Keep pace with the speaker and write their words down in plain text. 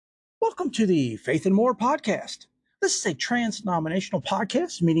Welcome to the Faith and More podcast. This is a trans-denominational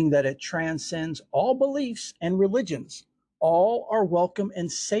podcast, meaning that it transcends all beliefs and religions. All are welcome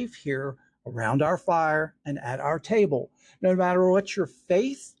and safe here around our fire and at our table, no matter what your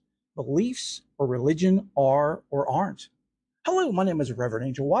faith, beliefs, or religion are or aren't. Hello, my name is Reverend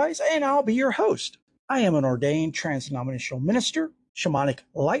Angel Wise, and I'll be your host. I am an ordained trans-denominational minister, shamanic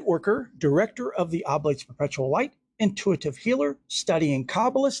light worker, director of the Oblates Perpetual Light, intuitive healer, studying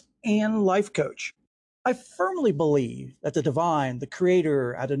Kabbalist, and life coach. I firmly believe that the divine, the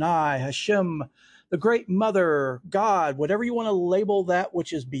creator, Adonai, Hashem, the great mother, God, whatever you want to label that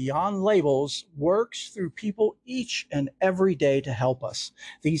which is beyond labels, works through people each and every day to help us.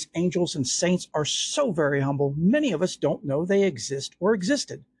 These angels and saints are so very humble, many of us don't know they exist or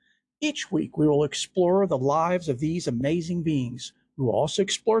existed. Each week, we will explore the lives of these amazing beings. We will also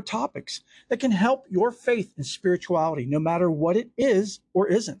explore topics that can help your faith and spirituality, no matter what it is or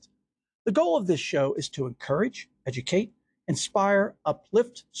isn't. The goal of this show is to encourage, educate, inspire,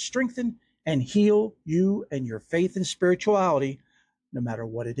 uplift, strengthen, and heal you and your faith and spirituality, no matter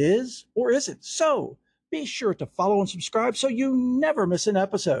what it is or isn't. So be sure to follow and subscribe so you never miss an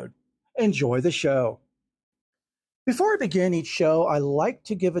episode. Enjoy the show. Before I begin each show, I like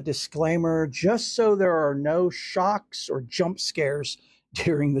to give a disclaimer just so there are no shocks or jump scares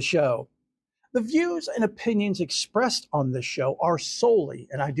during the show. The views and opinions expressed on this show are solely,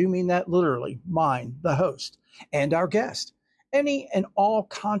 and I do mean that literally, mine, the host, and our guest. Any and all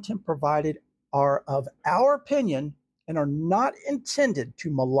content provided are of our opinion and are not intended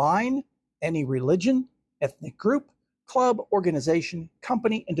to malign any religion, ethnic group, club, organization,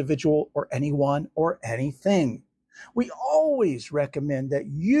 company, individual, or anyone or anything. We always recommend that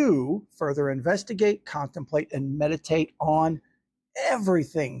you further investigate, contemplate, and meditate on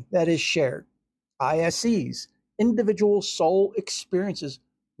everything that is shared. ISEs, individual soul experiences,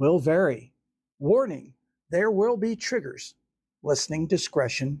 will vary. Warning, there will be triggers. Listening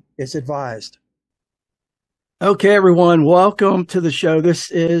discretion is advised. Okay, everyone, welcome to the show.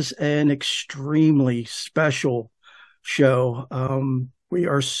 This is an extremely special show. We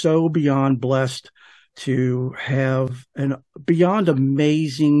are so beyond blessed to have an beyond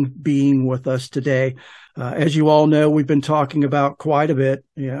amazing being with us today. As you all know, we've been talking about quite a bit,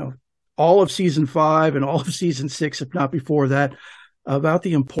 all of season 5 and all of season 6, if not before that, about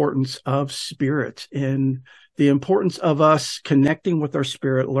the importance of spirit and the importance of us connecting with our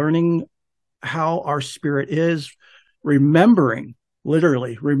spirit, learning how our spirit is,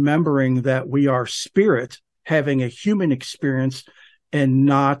 literally remembering that we are spirit having a human experience and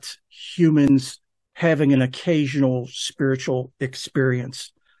not humans having an occasional spiritual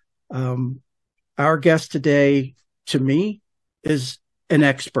experience. Our guest today, to me, is an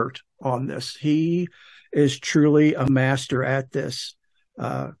expert on this. He is truly a master at this.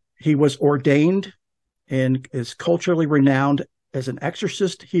 He was ordained and is culturally renowned as an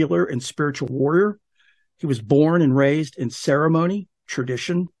exorcist, healer, and spiritual warrior. He was born and raised in ceremony,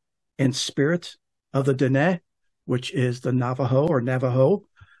 tradition, and spirit of the Dene, which is the Navajo.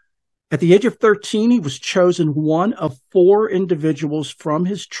 At the age of 13, he was chosen one of 4 individuals from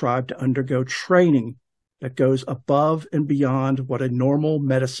his tribe to undergo training that goes above and beyond what a normal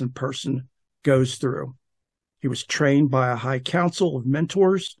medicine person goes through. He was trained by a high council of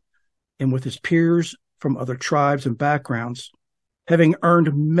mentors and with his peers from other tribes and backgrounds. Having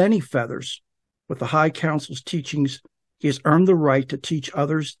earned many feathers with the high council's teachings, he has earned the right to teach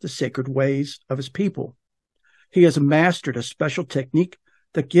others the sacred ways of his people. He has mastered a special technique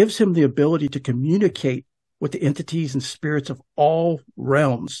that gives him the ability to communicate with the entities and spirits of all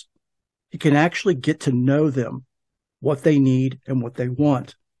realms. He can actually get to know them, what they need and what they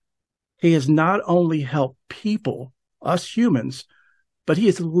want. He has not only helped people, us humans, but he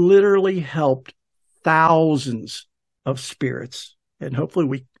has literally helped thousands of spirits. And hopefully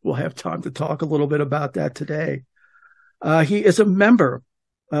we will have time to talk a little bit about that today. He is a member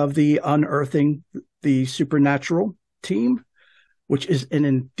of the Unearthing the Supernatural team, which is an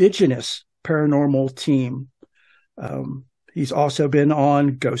indigenous paranormal team. He's also been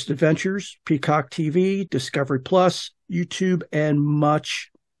on Ghost Adventures, Peacock TV, Discovery Plus, YouTube, and much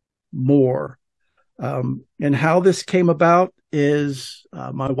more. And how this came about is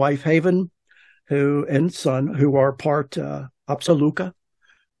my wife, Haven, and son, who are part Apsaluka,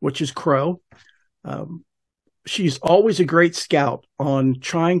 which is Crow. She's always a great scout on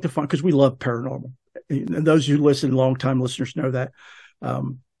trying to find, because we love paranormal. And those who listen, long-time listeners know that.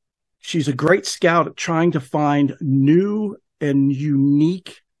 She's a great scout at trying to find new and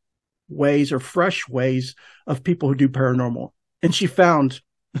unique ways or fresh ways of people who do paranormal. And she found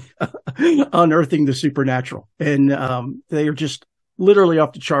Unearthing the Supernatural. And they are just literally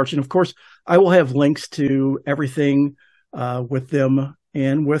off the charts. And of course, I will have links to everything with them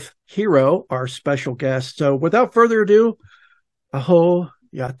and with Hero, our special guest. So without further ado, aho,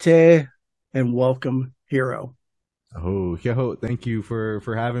 yate, and welcome, Hero. Oh, Keho, thank you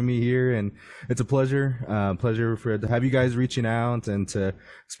for having me here, and it's a pleasure to have you guys reaching out and to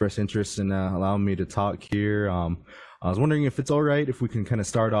express interest in allowing me to talk here. I was wondering if it's all right if we can kind of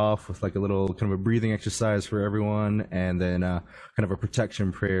start off with like a little kind of a breathing exercise for everyone, and then kind of a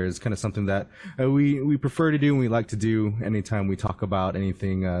protection prayer is kind of something that we prefer to do and we like to do anytime we talk about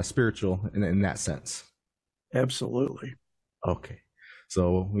anything spiritual in that sense. Absolutely. Okay.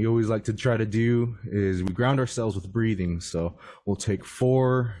 So what we always like to try to do is we ground ourselves with breathing. So we'll take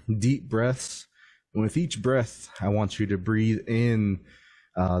 4 deep breaths. And with each breath, I want you to breathe in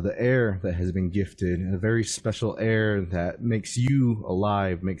the air that has been gifted, a very special air that makes you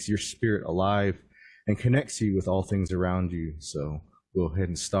alive, makes your spirit alive, and connects you with all things around you. So we'll go ahead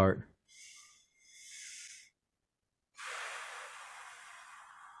and start.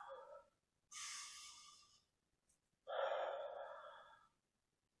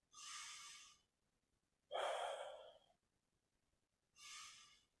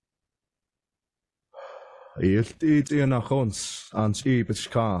 Iltit enachons ans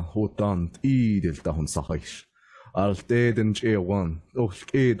ibishka hotant idil tahon sahish. Alteden ewan,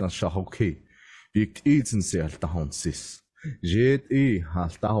 eden shahoki. Bikt idsen se altahon sis. Jet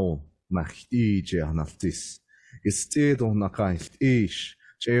altahon, macht analtis. Istedo nakailt ish,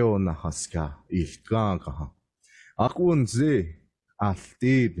 cheo nahaska, gaga. Akun ze,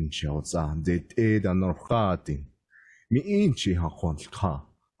 alteben chauza, det edan orchatin. Mi inchi hakontka.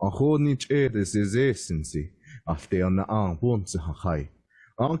 Achonich edes is essency, after an bonze hachai.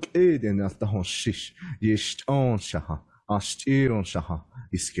 Ank eden at the honshish, yest on shaha, ashtiron shaha,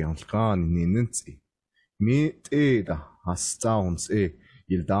 iskeantkan ninenzi. Meet eda, hastowns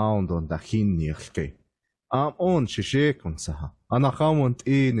yil down on the hinirke. Am on shishekon saha, anachamont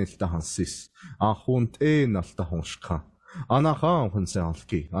enel tahansis, achont enal tahonshka, anacham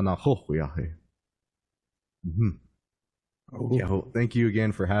hanselki, anachohuyahe. Yeah, thank you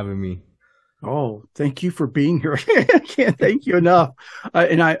again for having me. Oh, thank you for being here. I can't thank you enough.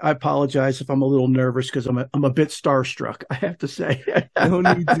 And I apologize if I'm a little nervous because I'm a bit starstruck, I have to say. No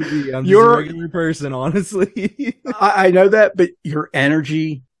need to be. I'm just a regular person, honestly. I know that, but your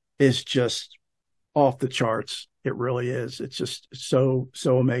energy is just off the charts. It really is. It's just so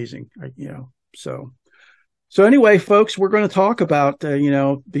amazing. So anyway, folks, we're going to talk about,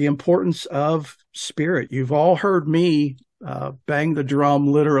 the importance of spirit. You've all heard me bang the drum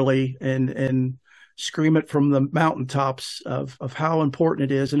literally and scream it from the mountaintops of how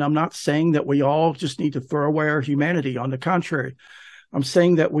important it is. And I'm not saying that we all just need to throw away our humanity. On the contrary, I'm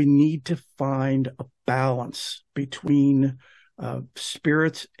saying that we need to find a balance between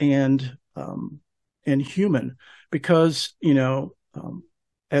spirit and human, because,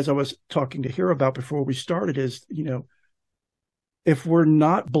 as I was talking to Hero about before we started, is, if we're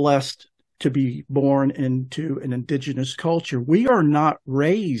not blessed to be born into an indigenous culture, we are not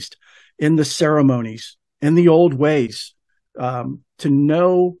raised in the ceremonies, in the old ways, to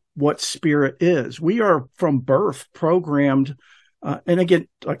know what spirit is. We are from birth programmed. And again,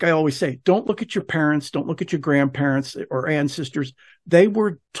 like I always say, don't look at your parents, don't look at your grandparents or ancestors. They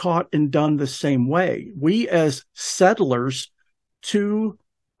were taught and done the same way. We as settlers to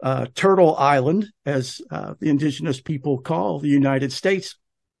Turtle Island, as the indigenous people call the United States,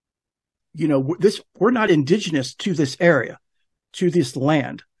 we're not indigenous to this area, to this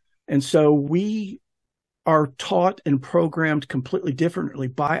land. And so we are taught and programmed completely differently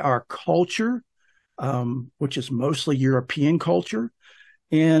by our culture, which is mostly European culture.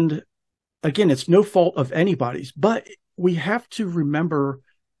 And again, it's no fault of anybody's, but we have to remember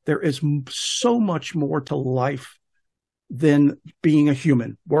there is so much more to life than being a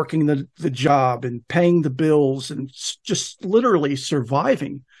human, working the job and paying the bills and just literally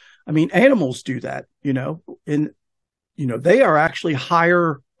surviving. I mean, animals do that, and, they are actually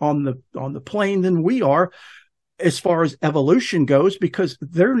higher on the plane than we are as far as evolution goes, because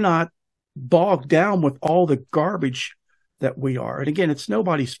they're not bogged down with all the garbage that we are. And again, it's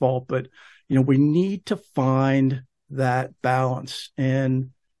nobody's fault, but, we need to find that balance.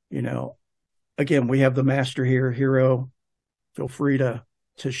 And, again, we have the master here, Hero. Feel free to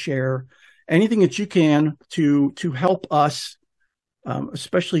share anything that you can to help us,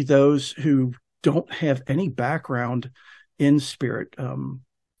 especially those who don't have any background in spirit, and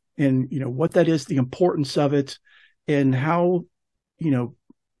what that is, the importance of it, and how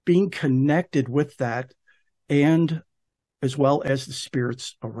being connected with that, and as well as the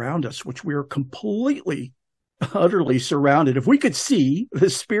spirits around us, which we are completely utterly surrounded. If we could see the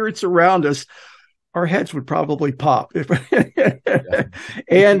spirits around us, our heads would probably pop.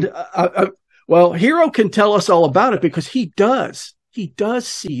 And well, Hero can tell us all about it because he does. He does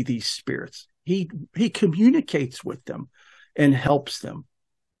see these spirits. He communicates with them and helps them.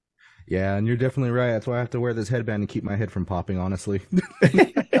 Yeah, and you're definitely right. That's why I have to wear this headband to keep my head from popping, honestly.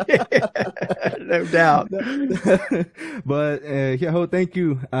 No doubt. But yeah, thank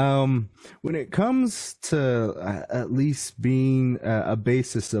you. When it comes to at least being a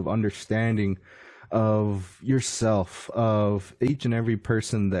basis of understanding of yourself, of each and every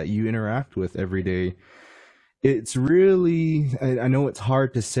person that you interact with every day, it's really, I know it's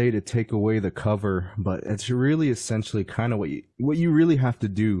hard to say to take away the cover, but it's really essentially kind of what you really have to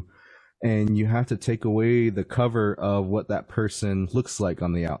do. And you have to take away the cover of what that person looks like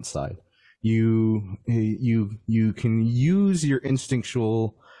on the outside. You can use your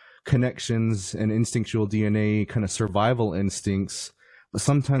instinctual connections and instinctual DNA kind of survival instincts, but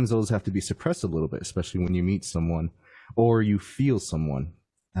sometimes those have to be suppressed a little bit, especially when you meet someone or you feel someone.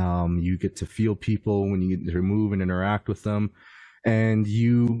 You get to feel people when you get to move and interact with them, and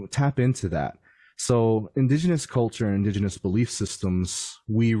you tap into that. So indigenous culture and indigenous belief systems,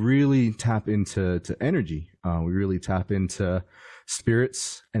 we really tap into energy. We really tap into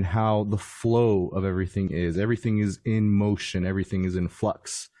spirits and how the flow of everything is. Everything is in motion. Everything is in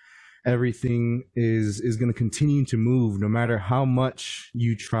flux. Everything is going to continue to move no matter how much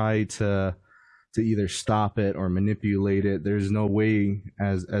you try to either stop it or manipulate it. There's no way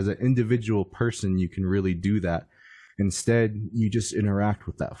as an individual person you can really do that. Instead, you just interact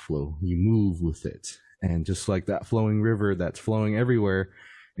with that flow. You move with it. And just like that flowing river that's flowing everywhere,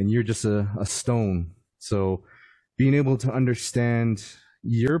 and you're just a stone. So being able to understand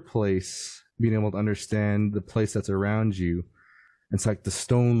your place, being able to understand the place that's around you, it's like the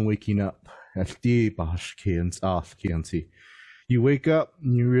stone waking up. You wake up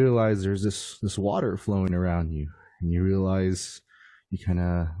and you realize there's this water flowing around you, and you realize you kind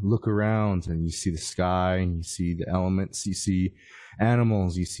of look around and you see the sky, and you see the elements, you see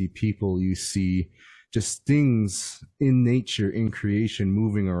animals, you see people, you see just things in nature, in creation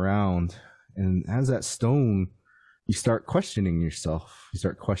moving around. And as that stone, you start questioning yourself. You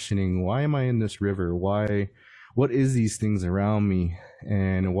start questioning, why am I in this river? What is these things around me?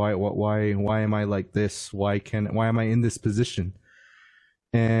 And why am I like this? Why am I in this position?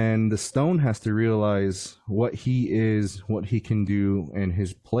 And the stone has to realize what he is, what he can do, and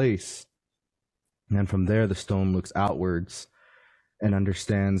his place. And from there, the stone looks outwards and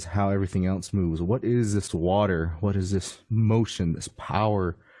understands how everything else moves. What is this water? What is this motion, this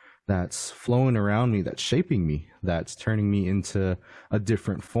power that's flowing around me, that's shaping me, that's turning me into a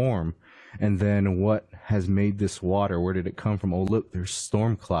different form? And then what has made this water? Where did it come from? Oh, look, there's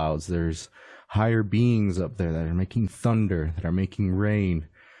storm clouds. There's higher beings up there that are making thunder, that are making rain.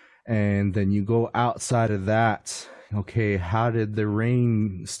 And then you go outside of that. Okay, how did the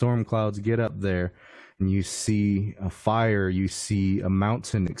rain storm clouds get up there? And you see a fire, you see a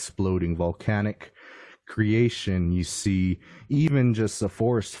mountain exploding, volcanic creation. You see even just a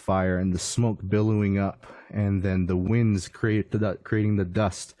forest fire and the smoke billowing up, and then the winds creating the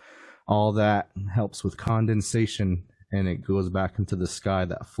dust. All that helps with condensation, and it goes back into the sky,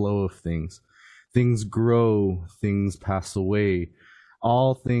 that flow of things. Things grow, things pass away.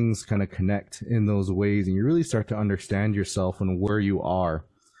 All things kind of connect in those ways, and you really start to understand yourself and where you are.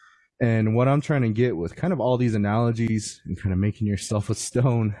 And what I'm trying to get with kind of all these analogies and kind of making yourself a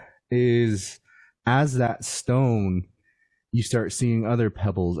stone is, as that stone, you start seeing other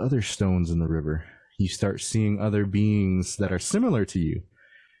pebbles, other stones in the river. You start seeing other beings that are similar to you.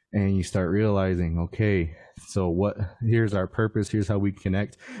 And you start realizing, okay, so here's our purpose, here's how we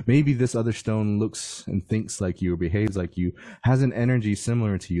connect. Maybe this other stone looks and thinks like you or behaves like you, has an energy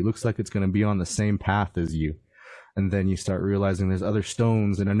similar to you, looks like it's going to be on the same path as you. And then you start realizing there's other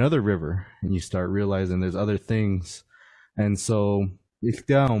stones in another river, and you start realizing there's other things. And so,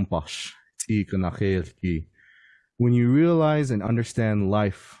 when you realize and understand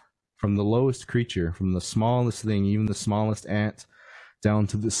life from the lowest creature, from the smallest thing, even the smallest ant, down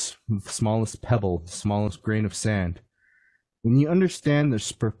to the smallest pebble, the smallest grain of sand. When you understand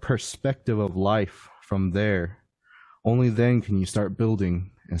the perspective of life from there, only then can you start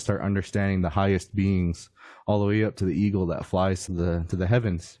building and start understanding the highest beings, all the way up to the eagle that flies to the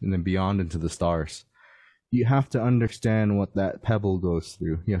heavens and then beyond into the stars. You have to understand what that pebble goes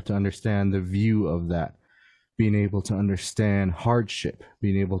through. You have to understand the view of that, being able to understand hardship,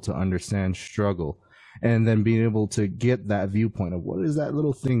 being able to understand struggle, and then being able to get that viewpoint of what is that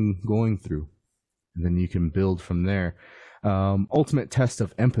little thing going through. And then you can build from there. Ultimate test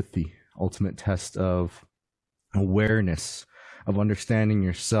of empathy, ultimate test of awareness of understanding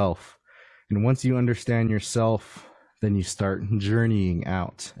yourself. And once you understand yourself, then you start journeying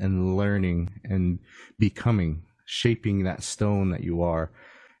out and learning and becoming, shaping that stone that you are.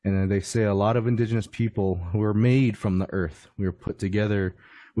 And they say a lot of indigenous people were made from the earth. We were put together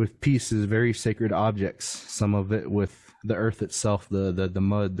with pieces, very sacred objects, some of it with the earth itself, the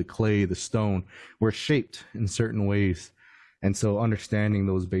mud, the clay, the stone, were shaped in certain ways. And so understanding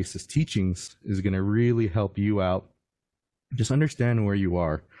those basis teachings is going to really help you out. Just understand where you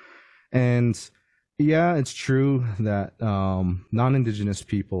are. And yeah, it's true that non-indigenous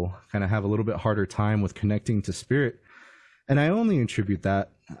people kind of have a little bit harder time with connecting to spirit. And I only attribute that,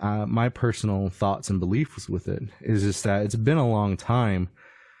 my personal thoughts and beliefs with it is just that it's been a long time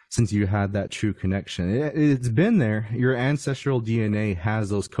since you had that true connection. It's been there. Your ancestral DNA has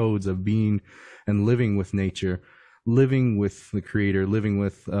those codes of being and living with nature, living with the creator, living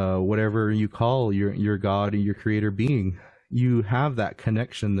with whatever you call your God, your creator being. You have that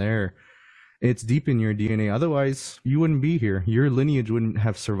connection there. It's deep in your DNA. Otherwise, you wouldn't be here. Your lineage wouldn't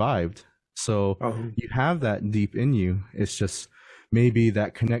have survived. So you have that deep in you. It's just maybe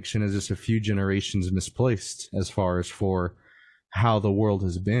that connection is just a few generations misplaced as far as for how the world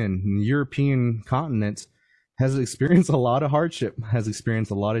has been. The European continent has experienced a lot of hardship, has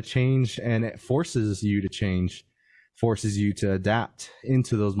experienced a lot of change, and it forces you to change, forces you to adapt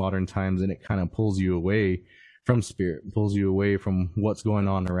into those modern times, and it kind of pulls you away from spirit, pulls you away from what's going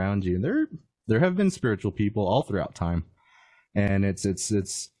on around you. There have been spiritual people all throughout time, and it's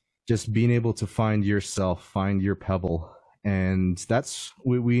just being able to find yourself, find your pebble. And that's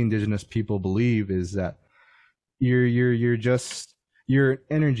what we indigenous people believe, is that you're just your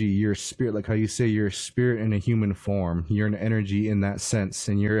energy, your spirit, like how you say you're a spirit in a human form. You're an energy in that sense,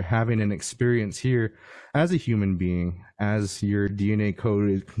 and you're having an experience here as a human being, as your DNA code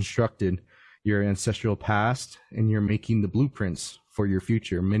is constructed, your ancestral past, and you're making the blueprints for your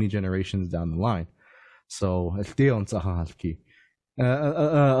future many generations down the line. So a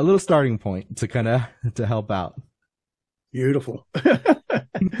little starting point to kind of to help out. Beautiful.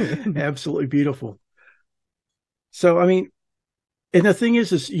 Absolutely beautiful. So, I mean, and the thing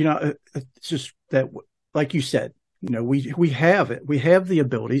is, it's just that, like you said, we have it. We have the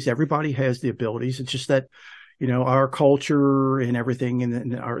abilities. Everybody has the abilities. It's just that, our culture and everything,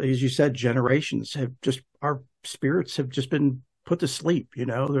 and our, as you said, generations have just, our spirits have just been put to sleep.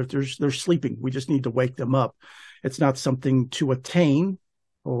 They're sleeping. We just need to wake them up. It's not something to attain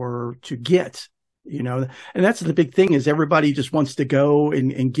or to get. And that's the big thing, is everybody just wants to go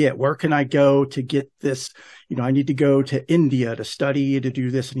and get, where can I go to get this? I need to go to India to study, to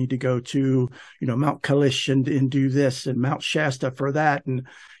do this. I need to go to, Mount Kailash and do this, and Mount Shasta for that. And,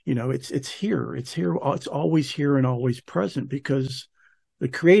 it's here, it's always here and always present, because the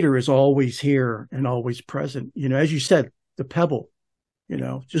creator is always here and always present. As you said, the pebble,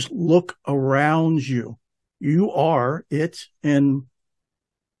 just look around you. You are it, and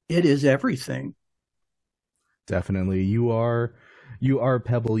it is everything. Definitely. You are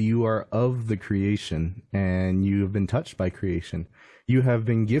pebble. You are of the creation, and you have been touched by creation. You have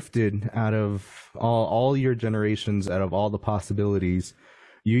been gifted out of all your generations, out of all the possibilities.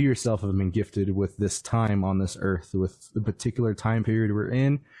 You yourself have been gifted with this time on this earth, with the particular time period we're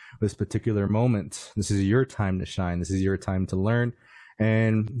in, this particular moment. This is your time to shine. This is your time to learn.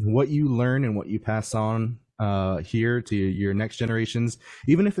 And what you learn and what you pass on here to your next generations,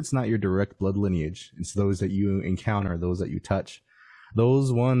 even if it's not your direct blood lineage, it's those that you encounter, those that you touch.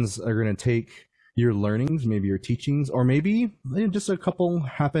 Those ones are going to take your learnings, maybe your teachings, or maybe just a couple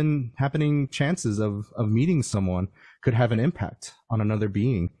happening chances of meeting someone could have an impact on another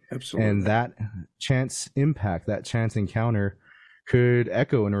being. Absolutely. And that chance impact, that chance encounter could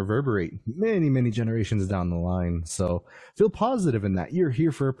echo and reverberate many, many generations down the line. So feel positive in that. You're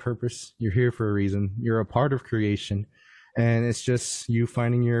here for a purpose. You're here for a reason. You're a part of creation. And it's just you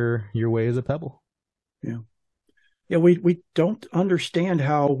finding your way as a pebble. Yeah. Yeah, we don't understand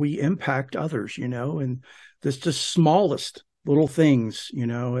how we impact others, and this just smallest little things,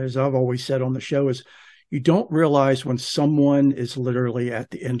 as I've always said on the show, is you don't realize when someone is literally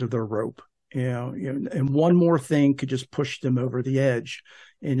at the end of their rope. And one more thing could just push them over the edge.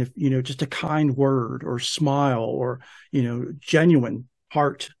 And if, just a kind word or smile or, genuine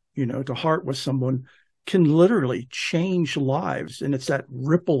heart, to heart with someone can literally change lives. And it's that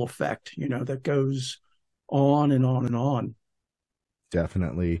ripple effect, that goes on and on and on.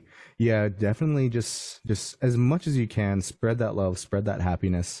 Definitely. Yeah, definitely. Just as much as you can, spread that love, spread that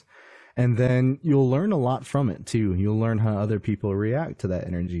happiness. And then you'll learn a lot from it too. You'll learn how other people react to that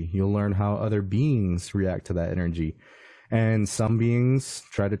energy. You'll learn how other beings react to that energy. And some beings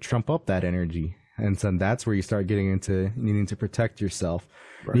try to trump up that energy. And so that's where you start getting into needing to protect yourself,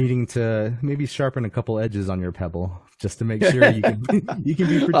 Right. needing to maybe sharpen a couple edges on your pebble just to make sure you can you can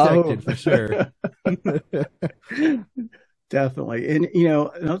be protected for sure. Definitely. And,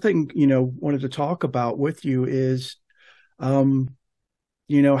 another thing, wanted to talk about with you is, how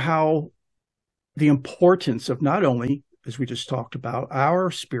the importance of not only, as we just talked about,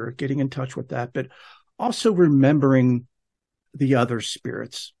 our spirit, getting in touch with that, but also remembering the other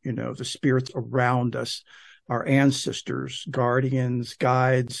spirits, the spirits around us, our ancestors, guardians,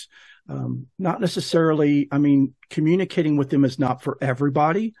 guides. Not necessarily, communicating with them is not for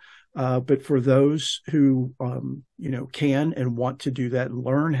everybody, but for those who, can and want to do that and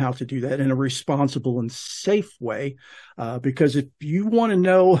learn how to do that in a responsible and safe way. Because if you want to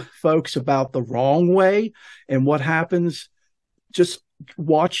know, folks, about the wrong way and what happens, just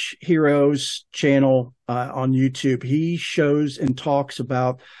watch Hero's channel on YouTube. He shows and talks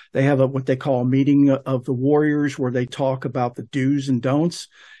about, they have what they call a meeting of the warriors where they talk about the do's and don'ts.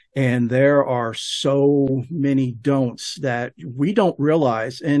 And there are so many don'ts that we don't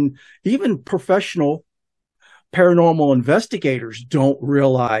realize. And even professional paranormal investigators don't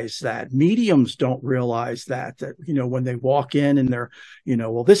realize that. Mediums don't realize that, when they walk in and they're,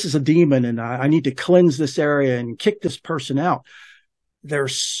 well, this is a demon and I need to cleanse this area and kick this person out.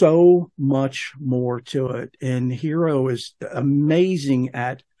 There's so much more to it. And Hero is amazing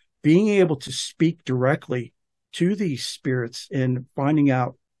at being able to speak directly to these spirits and finding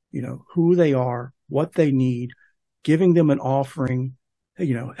out, who they are, what they need, giving them an offering,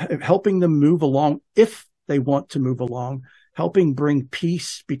 helping them move along if they want to move along, helping bring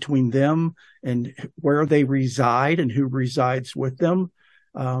peace between them and where they reside and who resides with them.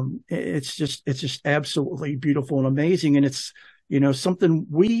 It's just absolutely beautiful and amazing. And it's, something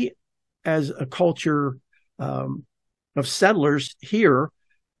we as a culture of settlers here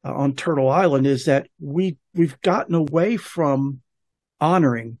on Turtle Island is that we've gotten away from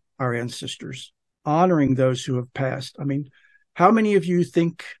honoring our ancestors, honoring those who have passed. How many of you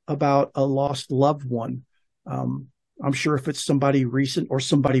think about a lost loved one? I'm sure if it's somebody recent or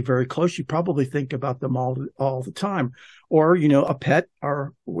somebody very close, you probably think about them all the time. Or, a pet,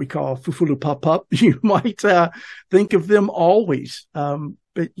 or what we call fufulu pup, you might think of them always.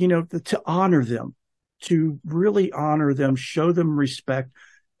 But, to honor them, to really honor them, show them respect,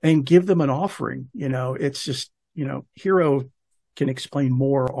 and give them an offering. It's just, Hero can explain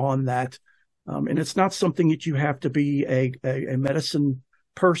more on that. And it's not something that you have to be a medicine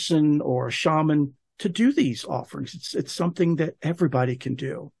person or a shaman to do these offerings. It's something that everybody can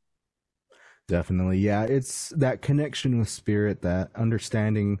do. Definitely. Yeah. It's that connection with spirit, that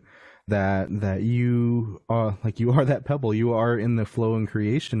understanding that you are that pebble, you are in the flow and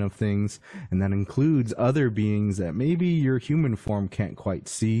creation of things. And that includes other beings that maybe your human form can't quite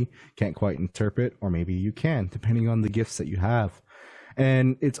see, can't quite interpret, or maybe you can, depending on the gifts that you have.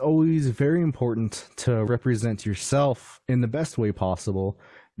 And it's always very important to represent yourself in the best way possible,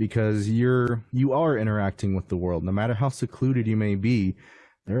 because you are interacting with the world. No matter how secluded you may be,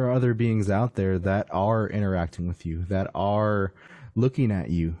 there are other beings out there that are interacting with you, that are looking at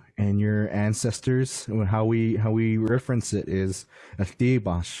you. And your ancestors, how we reference it is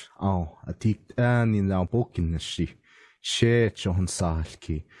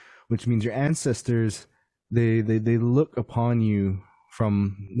which means your ancestors, they look upon you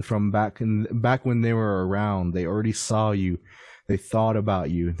from back when they were around. They already saw you, they thought about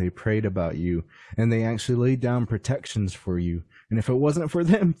you, they prayed about you, and they actually laid down protections for you. And if it wasn't for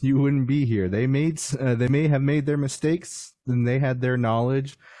them, you wouldn't be here. They may have made their mistakes, and they had their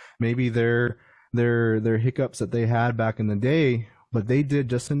knowledge, maybe their hiccups that they had back in the day, but they did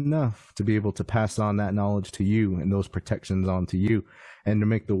just enough to be able to pass on that knowledge to you and those protections on to you, and to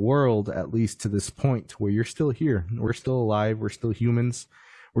make the world, at least to this point, where you're still here, we're still alive, we're still humans.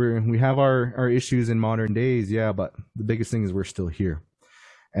 We have our issues in modern days, yeah, but the biggest thing is we're still here.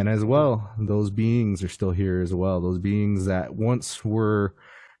 And as well, those beings are still here as well. Those beings that once were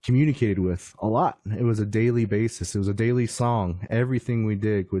communicated with a lot. It was a daily basis. It was a daily song. Everything we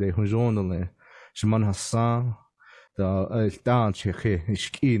did, that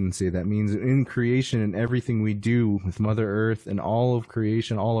means in creation and everything we do with Mother Earth and all of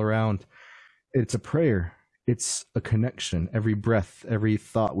creation all around, it's a prayer. It's a connection. Every breath, every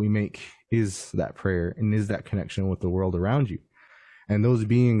thought we make is that prayer and is that connection with the world around you. And those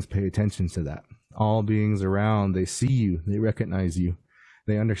beings pay attention to that. All beings around, they see you, they recognize you.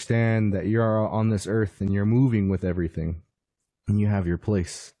 They understand that you're on this earth and you're moving with everything and you have your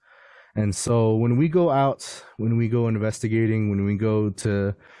place. And so when we go out, when we go investigating, when we go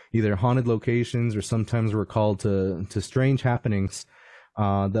to either haunted locations or sometimes we're called to strange happenings,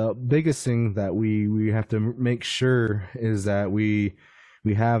 The biggest thing that we have to make sure is that we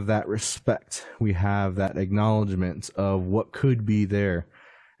have that respect, we have that acknowledgement of what could be there,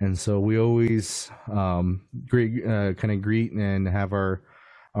 and so we always greet, kind of greet and have our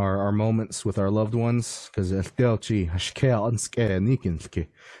moments with our loved ones, because as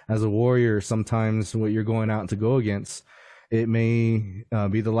a warrior, sometimes what you're going out to go against, it may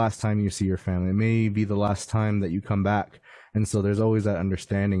be the last time you see your family. It may be the last time that you come back. And so there's always that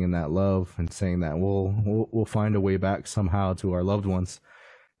understanding and that love, and saying that we'll find a way back somehow to our loved ones.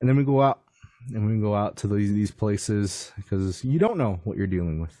 And then we go out, and we go out to these places, because you don't know what you're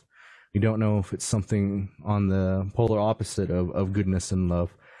dealing with. You don't know if it's something on the polar opposite of goodness and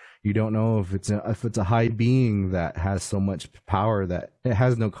love. You don't know if it's a high being that has so much power that it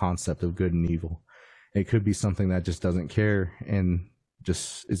has no concept of good and evil. It could be something that just doesn't care, and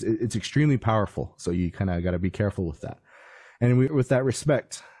just it's extremely powerful. So you kind of got to be careful with that. And with that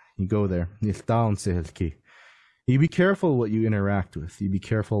respect, you go there. You be careful what you interact with. You be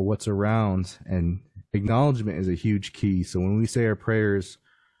careful what's around, and acknowledgement is a huge key. So when we say our prayers,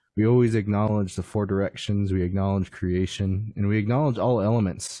 we always acknowledge the four directions. We acknowledge creation, and we acknowledge all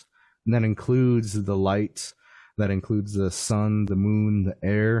elements. And that includes the light, that includes the sun, the moon, the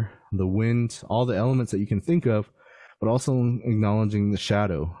air, the wind, all the elements that you can think of, but also acknowledging the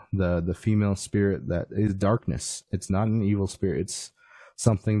shadow, the female spirit that is darkness. It's not an evil spirit. It's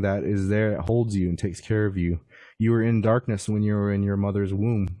something that is there, that holds you and takes care of you. You were in darkness when you were in your mother's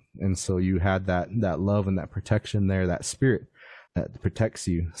womb, and so you had that love and that protection there, that spirit that protects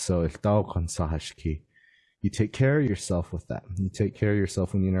you. So you take care of yourself with that. You take care of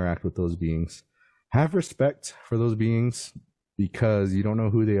yourself when you interact with those beings. Have respect for those beings, because you don't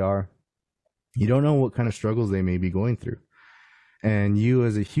know who they are. You don't know what kind of struggles they may be going through. And you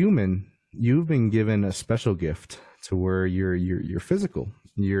as a human, you've been given a special gift to where you're physical.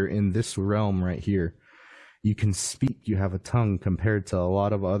 You're in this realm right here. You can speak, you have a tongue, compared to a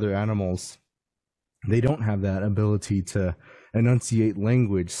lot of other animals. They don't have that ability to enunciate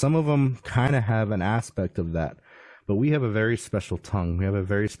language. Some of them kind of have an aspect of that, but we have a very special tongue. We have a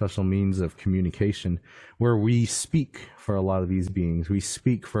very special means of communication where we speak for a lot of these beings. We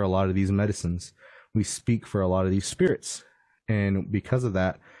speak for a lot of these medicines. We speak for a lot of these spirits. And because of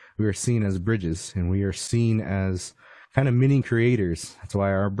that, we are seen as bridges, and we are seen as kind of mini creators. That's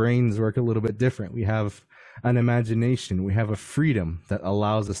why our brains work a little bit different. We have an imagination. We have a freedom that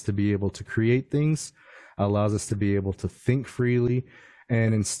allows us to be able to create things, allows us to be able to think freely,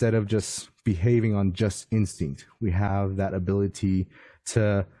 and instead of just behaving on just instinct, we have that ability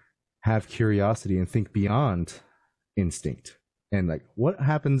to have curiosity and think beyond instinct. And like, what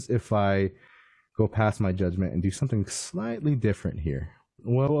happens if I go past my judgment and do something slightly different here?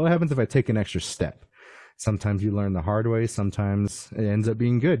 Well, what happens if I take an extra step? Sometimes you learn the hard way, sometimes it ends up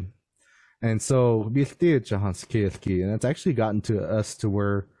being good. And so, and it's actually gotten to us to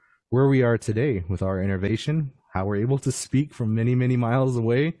where we are today with our innovation, how we're able to speak from many, many miles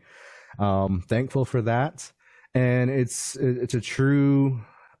away. Thankful for that. And it's a true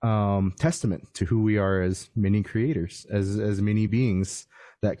testament to who we are as many creators, as many beings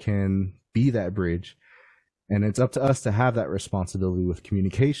that can be that bridge. And it's up to us to have that responsibility with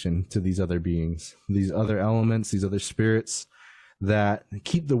communication to these other beings, these other elements, these other spirits that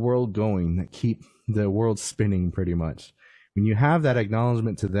keep the world going, that keep the world spinning pretty much. When you have that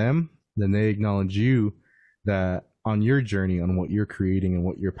acknowledgement to them, then they acknowledge you that on your journey, on what you're creating and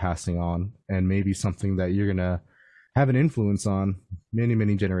what you're passing on, and maybe something that you're going to have an influence on many,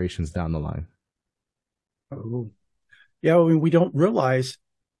 many generations down the line. Oh, yeah. I mean, we don't realize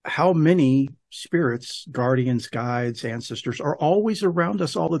how many spirits, guardians, guides, ancestors are always around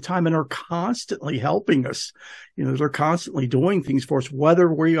us all the time and are constantly helping us. You know, they're constantly doing things for us,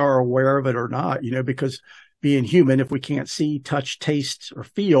 whether we are aware of it or not, you know, because being human, if we can't see, touch, taste, or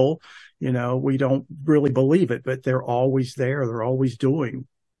feel, you know, we don't really believe it, but they're always there. They're always doing.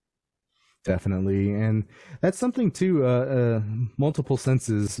 Definitely. And that's something too, multiple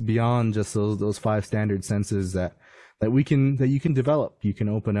senses beyond just those five standard senses that you can develop, you can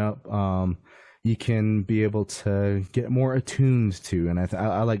open up, you can be able to get more attuned to. And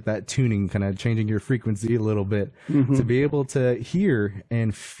I like that tuning, kind of changing your frequency a little bit, to be able to hear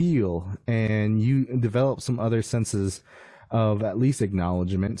and feel, and you develop some other senses of at least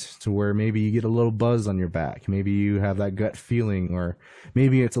acknowledgement, to where maybe you get a little buzz on your back, maybe you have that gut feeling, or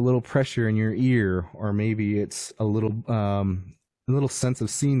maybe it's a little pressure in your ear, or maybe it's a little sense of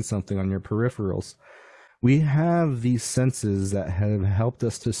seeing something on your peripherals. We have these senses that have helped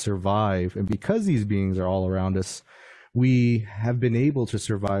us to survive, and because these beings are all around us, we have been able to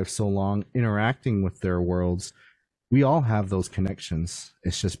survive so long interacting with their worlds, we all have those connections.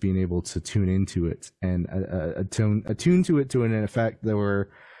 It's just being able to tune into it and attune to it to an effect that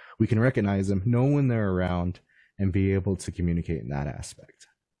we can recognize them, know when they're around, and be able to communicate in that aspect.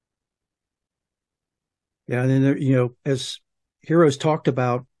 Yeah, and then there, you know, as Heroes talked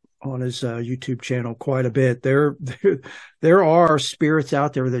about on his YouTube channel quite a bit, there are spirits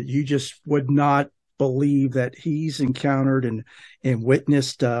out there that you just would not believe that he's encountered and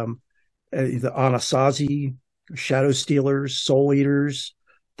witnessed. The Anasazi, Shadow Stealers, Soul Eaters,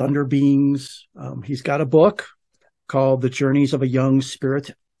 Thunder Beings. He's got a book called The Journeys of a Young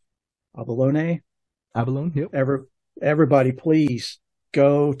Spirit, Abalone. Abalone, yep. Everybody, please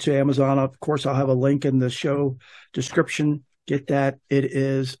go to Amazon. Of course, I'll have a link in the show description. Get that. It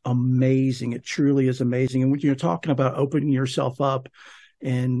is amazing. It truly is amazing. And when you're talking about opening yourself up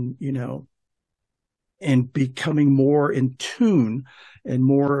and, you know, and becoming more in tune and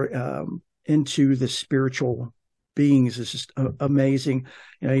more into the spiritual beings is just amazing.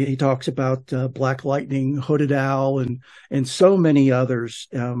 You know, he talks about Black Lightning, Hooded Owl, and so many others.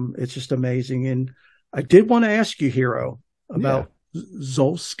 It's just amazing. And I did want to ask you, Hero, about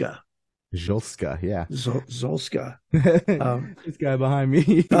Zolska. Zolska, yeah. Zolska. This guy behind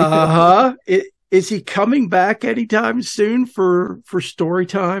me. Is he coming back anytime soon for story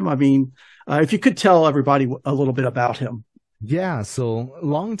time? I mean, if you could tell everybody a little bit about him. Yeah, so a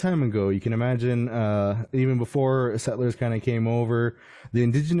long time ago, you can imagine, even before settlers kind of came over, the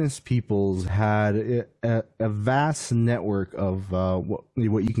indigenous peoples had a vast network of what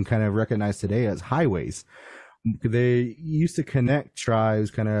you can kind of recognize today as highways. They used to connect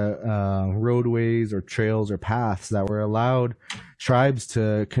tribes, kind of roadways or trails or paths that were allowed tribes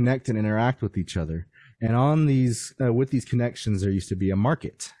to connect and interact with each other. And on these, with these connections, there used to be a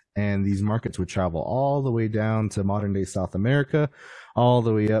market. And these markets would travel all the way down to modern day South America, all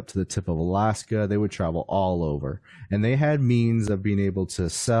the way up to the tip of Alaska. They would travel all over. And they had means of being able to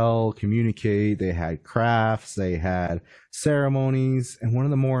sell, communicate. They had crafts, they had ceremonies. And one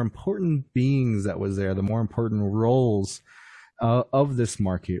of the more important beings that was there, the more important roles of this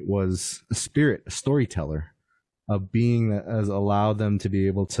market was a spirit, a storyteller, a being that has allowed them to be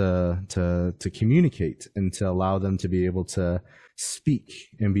able to communicate and to allow them to be able to speak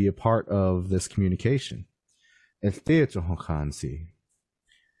and be a part of this communication.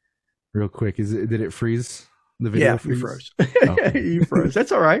 Real quick, did it freeze? The video yeah, freeze? You froze. Oh. You froze.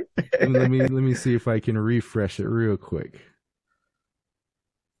 That's all right. let me see if I can refresh it real quick.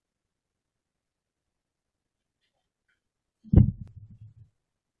 A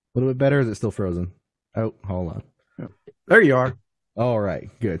little bit better. Is it still frozen? Oh, hold on. There you are. All right,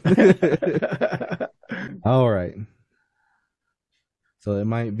 good. All right. So it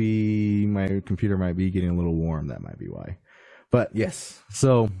might be, my computer might be getting a little warm. That might be why. But yes,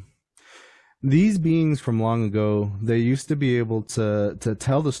 so these beings from long ago, they used to be able to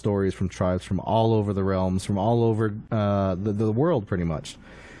tell the stories from tribes from all over the realms, from all over the world pretty much.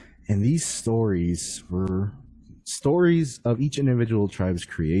 And these stories were stories of each individual tribe's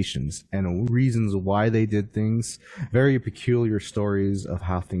creations and reasons why they did things, very peculiar stories of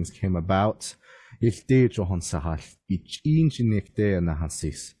how things came about. And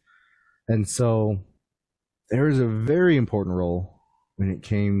so there is a very important role when it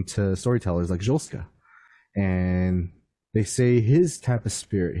came to storytellers like Jolska. And they say his type of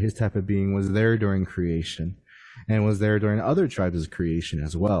spirit, his type of being was there during creation and was there during other tribes' creation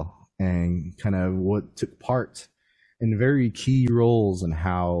as well. And kind of what took part in very key roles in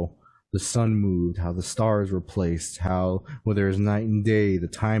how the sun moved, how the stars were placed, how whether it's night and day, the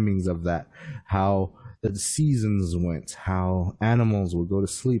timings of that, how the seasons went, how animals would go to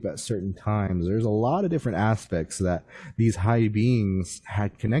sleep at certain times. There's a lot of different aspects that these high beings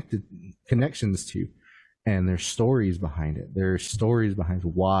had connections to, and there's stories behind it. There's stories behind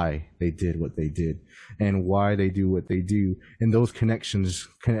why they did what they did and why they do what they do, and those connections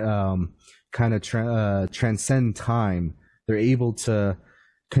kind of transcend time. They're able to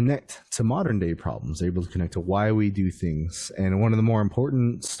connect to modern day problems. They're able to connect to why we do things. And one of the more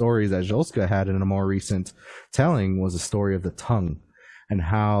important stories that Jolska had in a more recent telling was the story of the tongue, and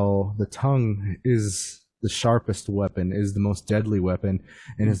how the tongue is the sharpest weapon, is the most deadly weapon,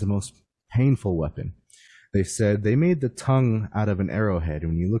 and is the most painful weapon. They said they made the tongue out of an arrowhead.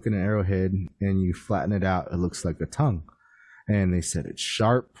 When you look at an arrowhead and you flatten it out, it looks like a tongue. And they said it's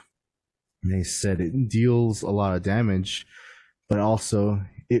sharp. And they said it deals a lot of damage, but also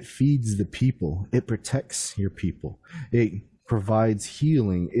it feeds the people. It protects your people. It provides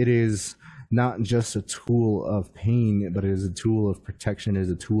healing. It is not just a tool of pain, but it is a tool of protection. It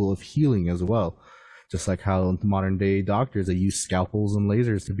is a tool of healing as well. Just like how modern day doctors, they use scalpels and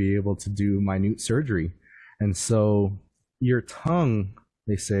lasers to be able to do minute surgery. And so your tongue,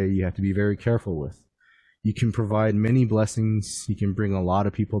 they say, you have to be very careful with. You can provide many blessings. You can bring a lot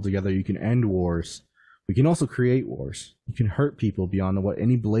of people together. You can end wars. We can also create wars. You can hurt people beyond what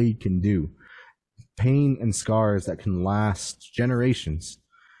any blade can do. Pain and scars that can last generations.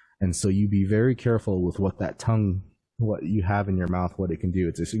 And so you be very careful with what that tongue, what you have in your mouth, what it can do.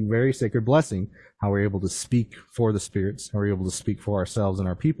 It's a very sacred blessing, how we're able to speak for the spirits, how we're able to speak for ourselves and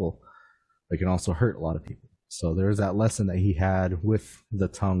our people. It can also hurt a lot of people. So there's that lesson that he had with the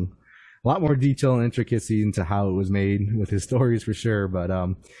tongue. A lot more detail and intricacy into how it was made with his stories for sure. But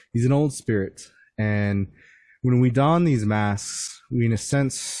he's an old spirit. And when we don these masks, we in a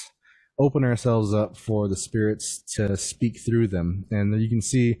sense open ourselves up for the spirits to speak through them. And you can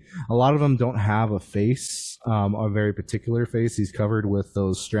see a lot of them don't have a face, a very particular face. He's covered with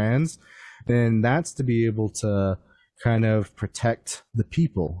those strands. And that's to be able to kind of protect the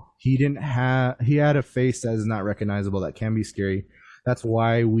people. He had a face that is not recognizable, that can be scary. That's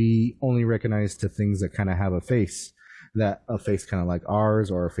why we only recognize to things that kind of have a face kind of like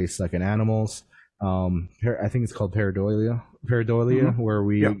ours, or a face like an animal's. I think it's called pareidolia, where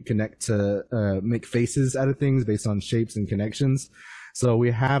we connect to make faces out of things based on shapes and connections. So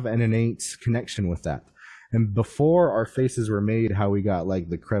we have an innate connection with that. And before our faces were made, how we got like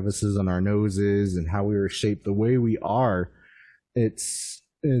the crevices on our noses and how we were shaped the way we are,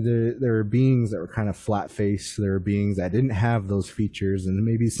 there are beings that were kind of flat faced. There are beings that didn't have those features, and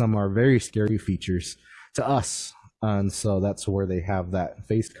maybe some are very scary features to us. And so that's where they have that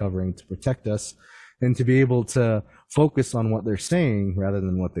face covering to protect us and to be able to focus on what they're saying rather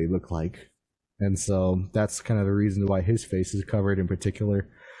than what they look like. And so that's kind of the reason why his face is covered in particular.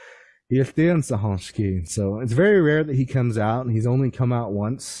 So it's very rare that he comes out, and he's only come out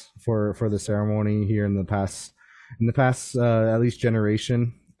once for the ceremony here in the past at least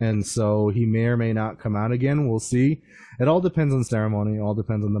generation. And so he may or may not come out again. We'll see. It all depends on ceremony. It all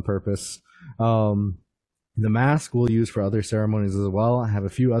depends on the purpose. The mask we'll use for other ceremonies as well. I have a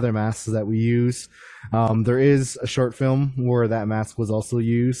few other masks that we use. There is a short film where that mask was also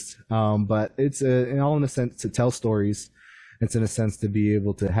used, but it's all in a sense to tell stories. It's in a sense to be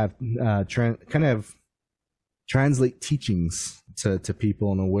able to have kind of translate teachings to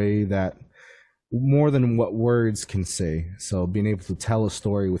people in a way that more than what words can say. So being able to tell a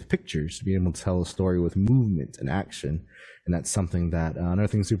story with pictures, being able to tell a story with movement and action, and that's something that Another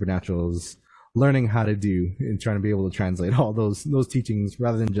Thing Supernatural is learning how to do, and trying to be able to translate all those teachings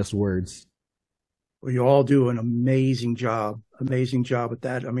rather than just words. Well, you all do an amazing job with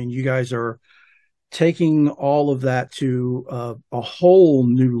that. I mean, you guys are taking all of that to a whole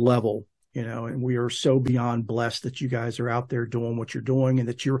new level, and we are so beyond blessed that you guys are out there doing what you're doing, and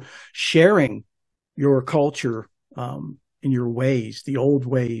that you're sharing your culture and your ways, the old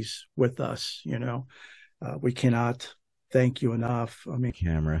ways, with us. We cannot thank you enough. I mean,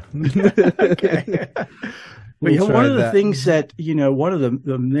 camera. Okay. But one of the things that, one of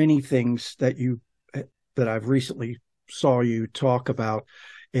the many things that I've recently saw you talk about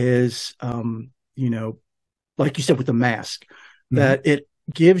is, like you said, with the mask, that it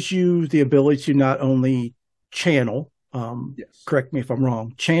gives you the ability to not only channel, correct me if I'm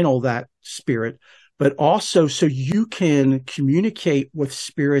wrong, channel that spirit, but also so you can communicate with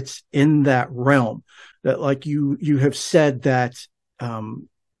spirits in that realm. That, like you have said, that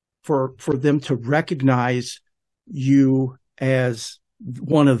for them to recognize you as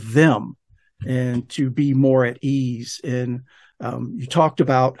one of them and to be more at ease. And you talked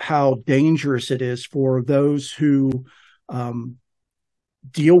about how dangerous it is for those who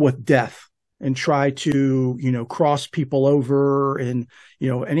deal with death and try to, cross people over, and,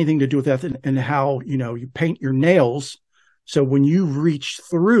 anything to do with that, and how, you paint your nails. So when you reach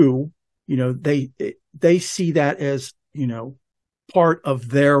through, they see that as, part of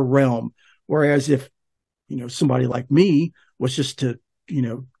their realm. Whereas if, somebody like me was just to,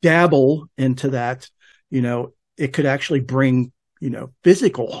 dabble into that, it could actually bring,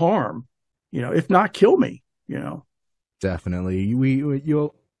 physical harm, if not kill me, Definitely.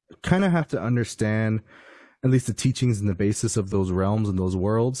 You'll kind of have to understand at least the teachings and the basis of those realms and those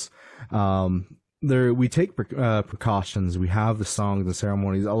worlds. We take precautions. We have the songs, the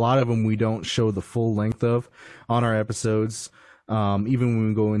ceremonies. A lot of them we don't show the full length of on our episodes. Even when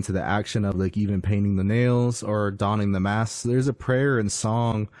we go into the action of like even painting the nails or donning the masks, there's a prayer and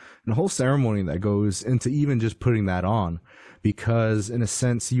song and a whole ceremony that goes into even just putting that on, because in a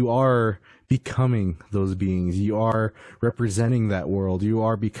sense you are becoming those beings. You are representing that world. You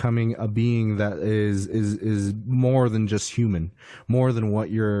are becoming a being that is more than just human, more than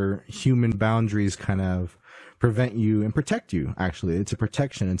what your human boundaries kind of prevent you and protect you. Actually, it's a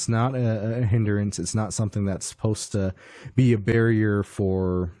protection. It's not a hindrance. It's not something that's supposed to be a barrier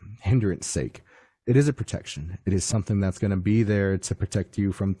for hindrance sake. It is a protection. It is something that's going to be there to protect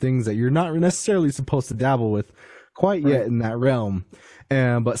you from things that you're not necessarily supposed to dabble with quite yet in that realm.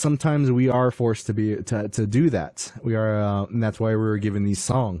 But sometimes we are forced to do that. We are, and that's why we were given these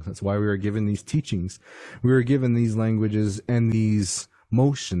songs. That's why we were given these teachings. We were given these languages and these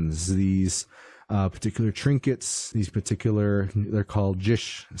motions, these particular trinkets, these particular, they're called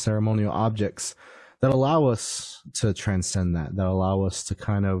jish, ceremonial objects, that allow us to transcend that allow us to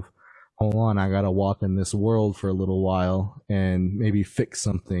kind of, hold on, I gotta walk in this world for a little while and maybe fix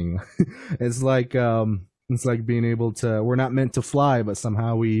something. It's like being able to, we're not meant to fly, but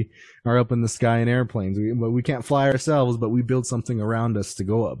somehow we are up in the sky in airplanes. We can't fly ourselves, but we build something around us to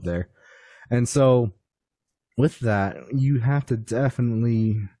go up there. And so with that, you have to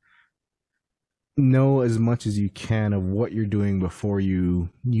definitely know as much as you can of what you're doing before you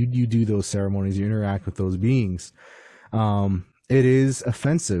do those ceremonies, you interact with those beings. It is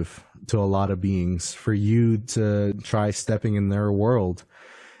offensive to a lot of beings for you to try stepping in their world.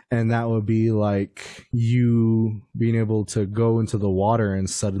 And that would be like you being able to go into the water and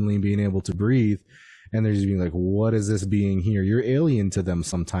suddenly being able to breathe. And they're just being like, what is this being here? You're alien to them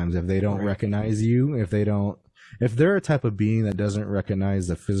sometimes if they don't recognize you, if they're a type of being that doesn't recognize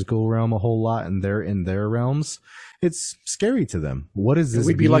the physical realm a whole lot and they're in their realms, it's scary to them. What is this?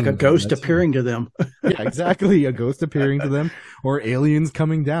 We'd be like a ghost appearing to them. Yeah, exactly. A ghost appearing to them, or aliens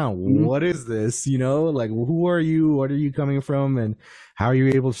coming down. Mm-hmm. What is this? You know, like, who are you? What are you coming from? And how are you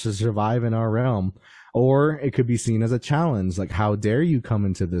able to survive in our realm? Or it could be seen as a challenge. Like, how dare you come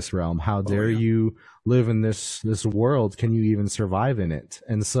into this realm? How dare you live in this world? Can you even survive in it?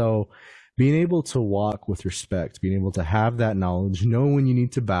 And so being able to walk with respect, being able to have that knowledge, know when you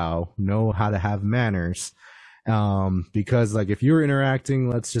need to bow, know how to have manners. Because like if you're interacting,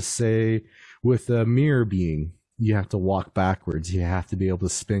 let's just say with a mirror being, you have to walk backwards. You have to be able to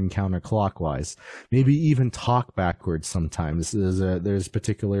spin counterclockwise, maybe even talk backwards sometimes. There's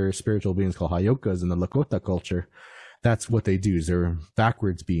particular spiritual beings called Hayokas in the Lakota culture. That's what they do, is they're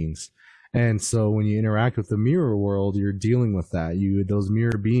backwards beings. And so when you interact with the mirror world, you're dealing with that. Those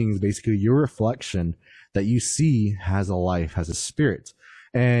mirror beings, basically your reflection that you see has a life, has a spirit.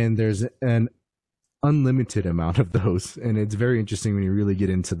 And there's an unlimited amount of those. And it's very interesting when you really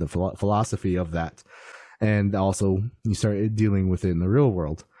get into the philosophy of that. And also you start dealing with it in the real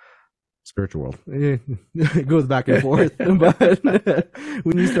world, spiritual world. It goes back and forth. But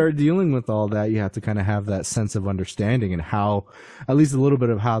when you start dealing with all that, you have to kind of have that sense of understanding and how, at least a little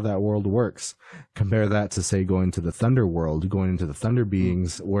bit of how that world works. Compare that to, say, going to the thunder world, going into the thunder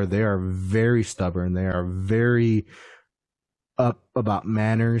beings, where they are very stubborn. They are very up about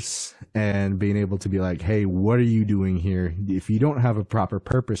manners and being able to be like, hey, what are you doing here? If you don't have a proper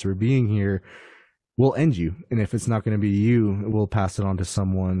purpose for being here, we'll end you. And if it's not going to be you, we'll pass it on to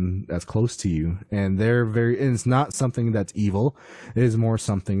someone that's close to you. And and it's not something that's evil. It is more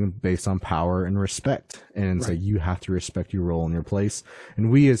something based on power and respect. And so you have to respect your role and your place.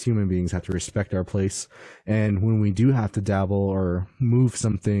 And we as human beings have to respect our place. And when we do have to dabble or move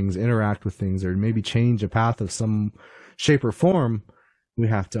some things, interact with things, or maybe change a path of some shape or form, we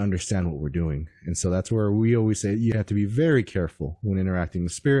have to understand what we're doing. And so that's where we always say you have to be very careful when interacting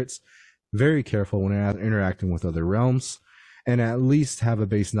with spirits, very careful when interacting with other realms, and at least have a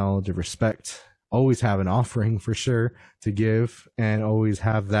base knowledge of respect. Always have an offering for sure to give, and always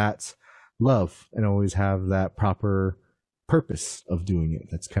have that love, and always have that proper purpose of doing it.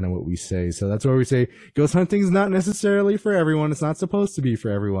 That's kind of what we say. So that's why we say ghost hunting is not necessarily for everyone. It's not supposed to be for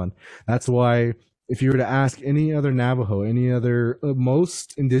everyone. That's why if you were to ask any other Navajo, any other,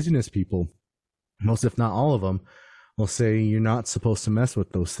 most indigenous people, most if not all of them, will say you're not supposed to mess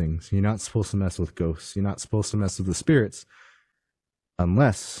with those things. You're not supposed to mess with ghosts. You're not supposed to mess with the spirits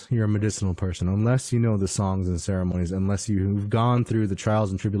unless you're a medicinal person, unless you know the songs and ceremonies, unless you've gone through the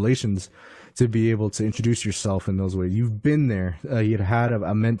trials and tribulations to be able to introduce yourself in those ways. You've been there. You'd had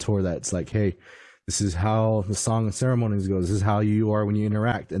a mentor that's like, hey, this is how the song and ceremonies go. This is how you are when you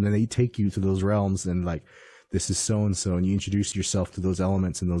interact. And then they take you to those realms and like, this is so-and-so. And you introduce yourself to those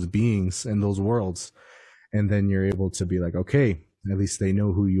elements and those beings and those worlds. And then you're able to be like, okay, at least they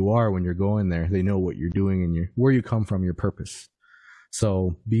know who you are when you're going there. They know what you're doing and where you come from, your purpose.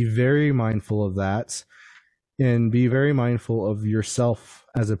 So be very mindful of that, and be very mindful of yourself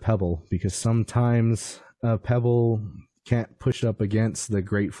as a pebble, because sometimes a pebble can't push up against the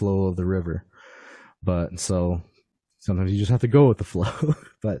great flow of the river. But so sometimes you just have to go with the flow.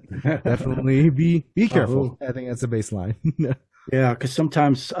 But definitely be careful. I think that's the baseline. Yeah, because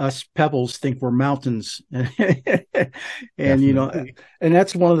sometimes us pebbles think we're mountains, and Definitely. and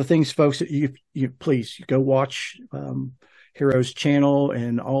that's one of the things, folks. That you please go watch Hero's channel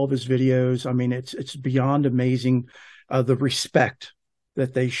and all of his videos. I mean, it's beyond amazing, the respect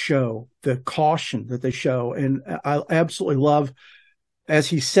that they show, the caution that they show, and I absolutely love, as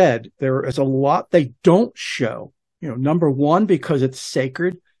he said, there is a lot they don't show. Number one, because it's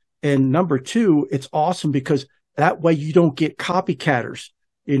sacred, and number two, it's awesome because that way you don't get copycatters,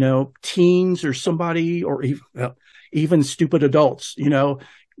 teens or somebody, or even stupid adults,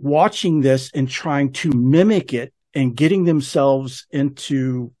 watching this and trying to mimic it and getting themselves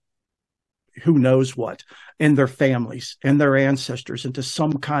into who knows what, and their families and their ancestors into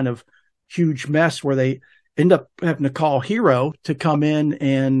some kind of huge mess where they end up having to call Hero to come in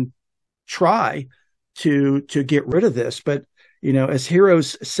and try to get rid of this. But as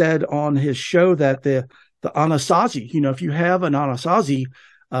Heroes said on his show, that the Anasazi, if you have an Anasazi,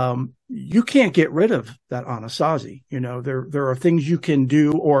 you can't get rid of that Anasazi. There are things you can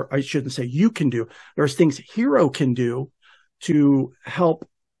do, or I shouldn't say you can do. There's things Hero can do to help,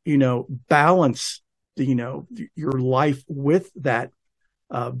 balance your life with that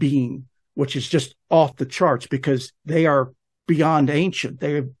being, which is just off the charts because they are beyond ancient.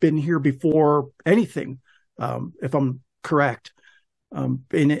 They have been here before anything, if I'm correct. And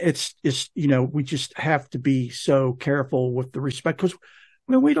it's we just have to be so careful with the respect, because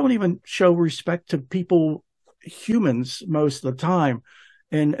we don't even show respect to people, humans, most of the time,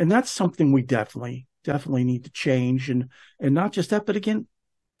 and that's something we definitely need to change, and not just that, but again,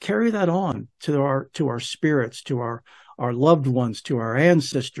 carry that on to our spirits, to our loved ones, to our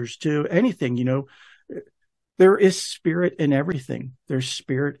ancestors, to anything. There is spirit in everything. There's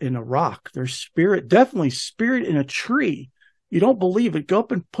spirit in a rock. There's definitely spirit in a tree. You don't believe it, go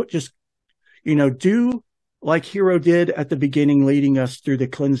up and do like Hero did at the beginning, leading us through the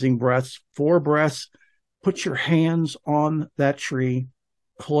cleansing breaths, 4 breaths. Put your hands on that tree,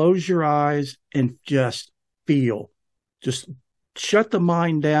 close your eyes, and just feel. Just shut the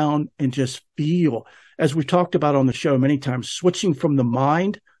mind down and just feel. As we talked about on the show many times, switching from the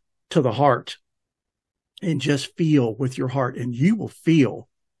mind to the heart, and just feel with your heart, and you will feel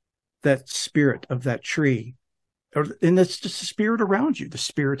that spirit of that tree. And it's just the spirit around you, the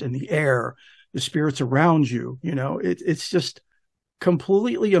spirit in the air, the spirits around you. It's just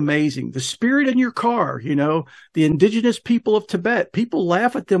completely amazing. The spirit in your car, the indigenous people of Tibet, people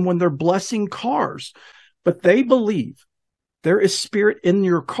laugh at them when they're blessing cars, but they believe there is spirit in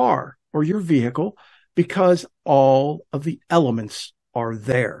your car or your vehicle because all of the elements are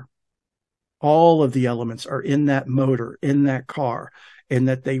there. All of the elements are in that motor, in that car, and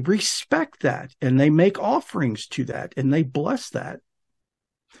that they respect that and they make offerings to that and they bless that.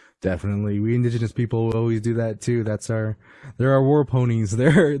 Definitely, we indigenous people always do that too. They're our war ponies.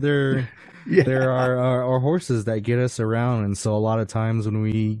 They're Yeah. there are our horses that get us around, and so a lot of times when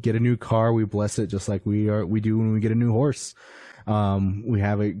we get a new car, we bless it just like we do when we get a new horse. We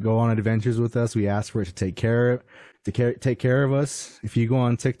have it go on adventures with us. We ask for it to take care of us. If you go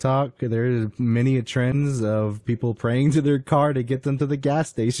on TikTok, there's many trends of people praying to their car to get them to the gas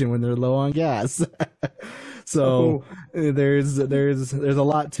station when they're low on gas. So Oh, there's a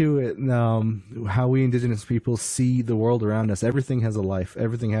lot to it. How we indigenous people see the world around us. Everything has a life.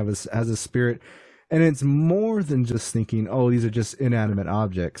 Everything has a spirit, and it's more than just thinking, oh, these are just inanimate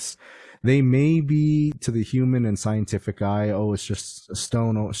objects. They may be to the human and scientific eye, oh, it's just a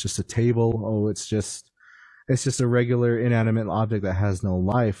stone, oh, it's just a table, oh, it's just a regular inanimate object that has no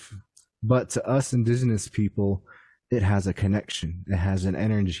life. But to us indigenous people, it has a connection. It has an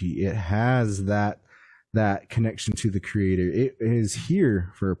energy. It has that connection to the creator. It is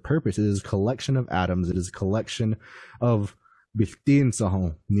here for a purpose. It is a collection of atoms. It is a collection of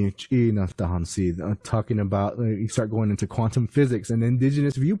talking about, you start going into quantum physics and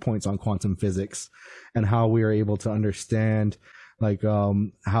indigenous viewpoints on quantum physics and how we are able to understand how I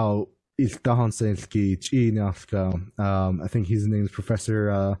think his name is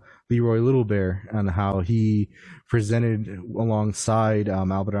Professor Leroy Littlebear, and how he presented alongside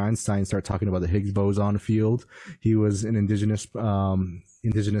Albert Einstein, start talking about the Higgs boson field. He was an indigenous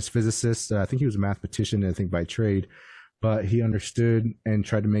physicist. I think he was a mathematician, I think by trade, but he understood and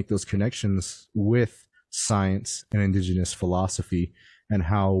tried to make those connections with science and indigenous philosophy, and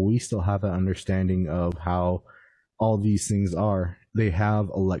how we still have an understanding of how all these things are. They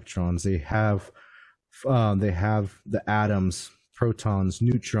have electrons. They have the atoms, protons,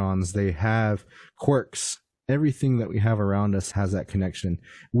 neutrons. They have quarks. Everything that we have around us has that connection.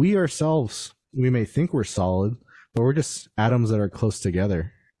 We ourselves, we may think we're solid, but we're just atoms that are close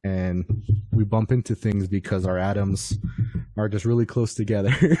together. and we bump into things because our atoms are just really close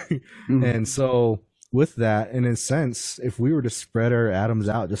together. And so with that, in a sense, if we were to spread our atoms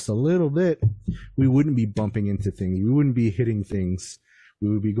out just a little bit, we wouldn't be bumping into things. We wouldn't be hitting things. We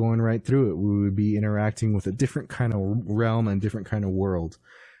would be going right through it. We would be interacting with a different kind of realm and different kind of world.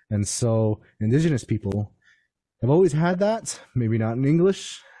 And so indigenous people have always had that, maybe not in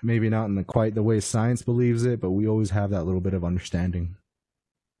English, maybe not in quite the way science believes it, but we always have that little bit of understanding.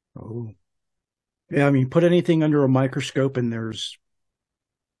 Oh, yeah. I mean, put anything under a microscope and there's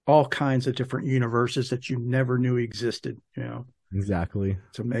all kinds of different universes that you never knew existed. You know, Exactly.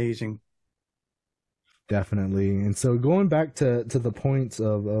 it's amazing. Definitely. And so going back to the points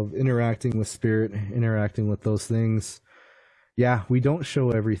of interacting with spirit, interacting with those things, yeah, we don't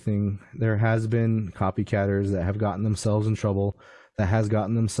show everything. There has been copycatters that have gotten themselves in trouble, that has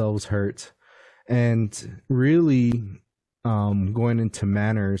gotten themselves hurt. And really, going into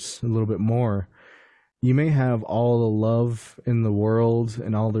manners a little bit more, you may have all the love in the world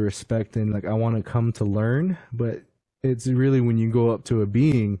and all the respect and like, I want to come to learn, but it's really when you go up to a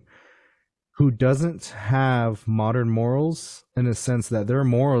being who doesn't have modern morals, in a sense that their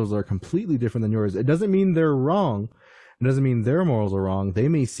morals are completely different than yours. It doesn't mean they're wrong. It doesn't mean their morals are wrong. They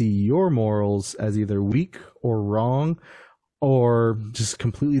may see your morals as either weak or wrong or just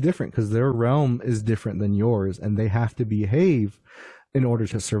completely different because their realm is different than yours, and they have to behave in order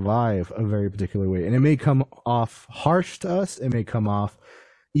to survive a very particular way. And it may come off harsh to us. It may come off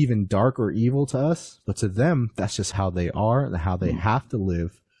even dark or evil to us, but to them, that's just how they are and how they have to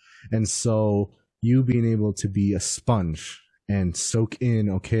live. And so you being able to be a sponge and soak in,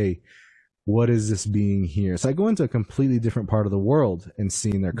 okay, what is this being here? So I go into a completely different part of the world and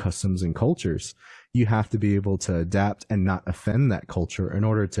seeing their customs and cultures. You have to be able to adapt and not offend that culture in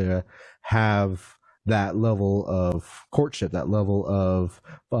order to have that level of courtship, that level of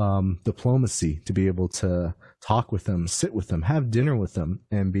diplomacy, to be able to talk with them, sit with them, have dinner with them,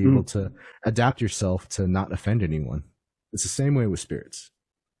 and be able to adapt yourself to not offend anyone. It's the same way with spirits.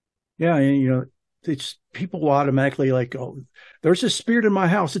 Yeah. And, you know, it's people automatically like, oh, there's a spirit in my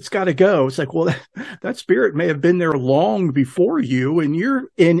house. It's got to go. It's like, well, that spirit may have been there long before you and you're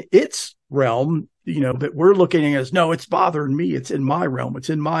in its realm, you know, but we're looking as, no, it's bothering me. It's in my realm. It's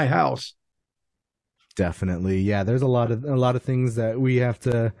in my house. Definitely. Yeah. There's a lot of things that we have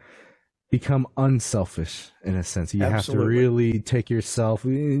to become unselfish in a sense. You have to really take yourself,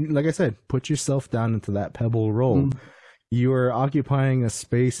 like I said, put yourself down into that pebble roll. You are occupying a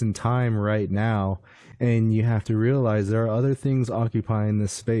space and time right now, and you have to realize there are other things occupying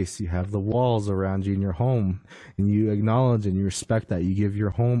this space. You have the walls around you in your home, and you acknowledge and you respect that. You give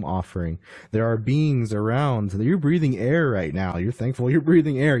your home offering. There are beings around. You're breathing air right now. You're thankful you're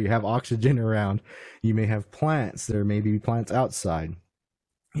breathing air. You have oxygen around. You may have plants. There may be plants outside.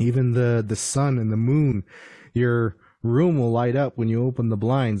 Even the sun and the moon, your room will light up when you open the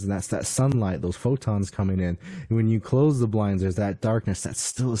blinds, and that's that sunlight, those photons coming in. And when you close the blinds, there's that darkness. That's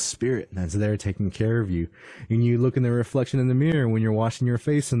still a spirit that's there taking care of you. And you look in the reflection in the mirror when you're washing your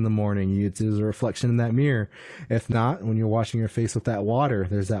face in the morning, there's a reflection in that mirror. If not, when you're washing your face with that water,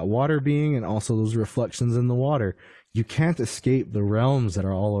 there's that water being and also those reflections in the water. You can't escape the realms that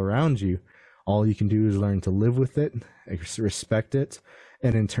are all around you. All you can do is learn to live with it, respect it,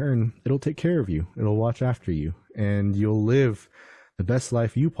 and in turn, it'll take care of you. It'll watch after you, and you'll live the best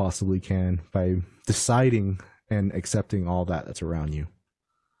life you possibly can by deciding and accepting all that's around you.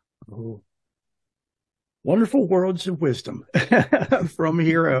 Oh. Wonderful words of wisdom from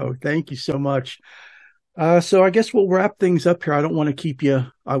Hero. Thank you so much. So I guess we'll wrap things up here. I don't want to keep you.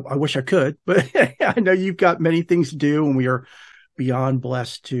 I wish I could, but I know you've got many things to do, and we are beyond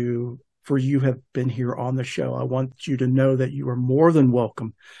blessed for you have been here on the show. I want you to know that you are more than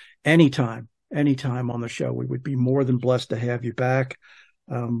welcome anytime on the show. We would be more than blessed to have you back.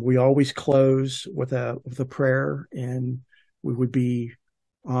 We always close with a prayer, and we would be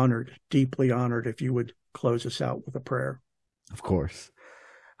honored, deeply honored, if you would close us out with a prayer. Of course.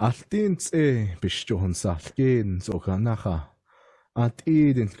 Altins bishon salkin zokanaha. At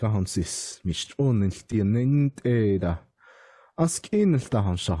idin kahonsis mishon iltien eda. Askin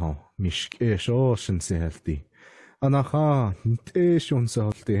iltahan shahan mishk shoshin sehelti. Anaha niteshon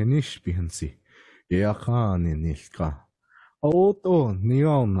sehelti nishbihansi. Yakan nilka. Auto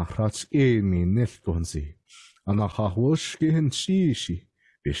nion nachrach mi nilkonsi. Anaha woshkin shishi.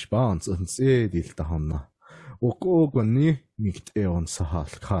 Bishbans und sediltahanna. Okogoni nicht eon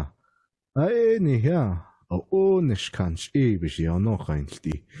sahalka. Aeni ya. O nishkanch ebishi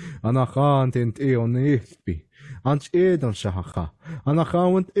anochainti. Anachan tent eon ehbi. Anch edon shahaka.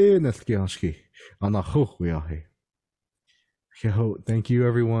 Anachawant enelkianski. Anachuyahe. Yo, thank you,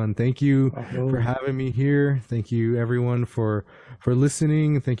 everyone. Thank you for having me here. Thank you, everyone, for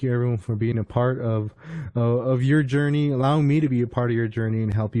listening. Thank you, everyone, for being a part of your journey, allowing me to be a part of your journey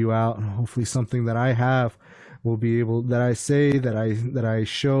and help you out. And hopefully, something that I have will be able that I say that I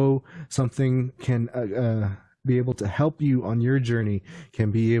show something can be able to help you on your journey,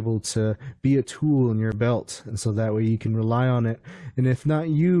 can be able to be a tool in your belt, and so that way you can rely on it. And if not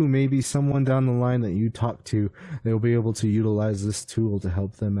you, maybe someone down the line that you talk to, they'll be able to utilize this tool to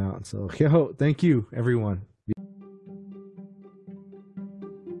help them out. So thank you, everyone.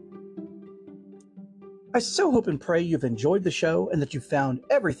 I so hope and pray you've enjoyed the show and that you found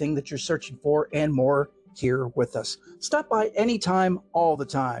everything that you're searching for and more here with us. Stop by anytime, all the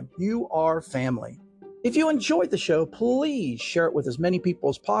time. You are family. If you enjoyed the show, please share it with as many people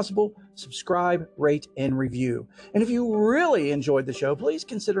as possible. Subscribe, rate, and review. And if you really enjoyed the show, please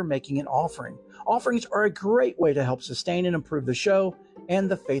consider making an offering. Offerings are a great way to help sustain and improve the show and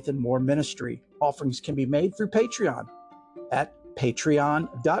the Faith and More ministry. Offerings can be made through Patreon at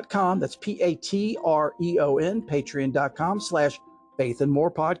patreon.com. That's Patreon, patreon.com/Faith and More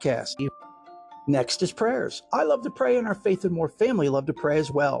Podcast. Next is prayers. I love to pray, and our Faith and More family love to pray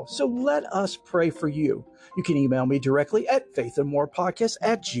as well. So let us pray for you. You can email me directly at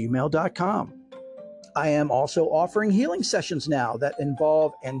faithandmorepodcast@gmail.com. I am also offering healing sessions now that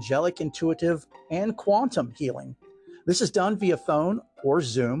involve angelic, intuitive, and quantum healing. This is done via phone or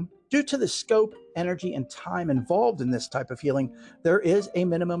Zoom. Due to the scope, energy, and time involved in this type of healing, there is a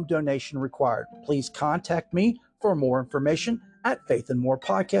minimum donation required. Please contact me for more information at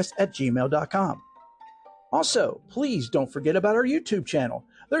faithandmorepodcast@gmail.com. Also, please don't forget about our YouTube channel.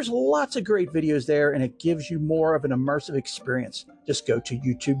 There's lots of great videos there, and it gives you more of an immersive experience. Just go to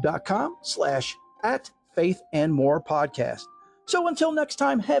youtube.com/@faithandmorepodcast. So until next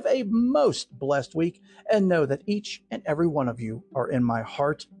time, have a most blessed week, and know that each and every one of you are in my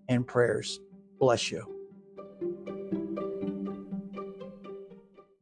heart and prayers. Bless you.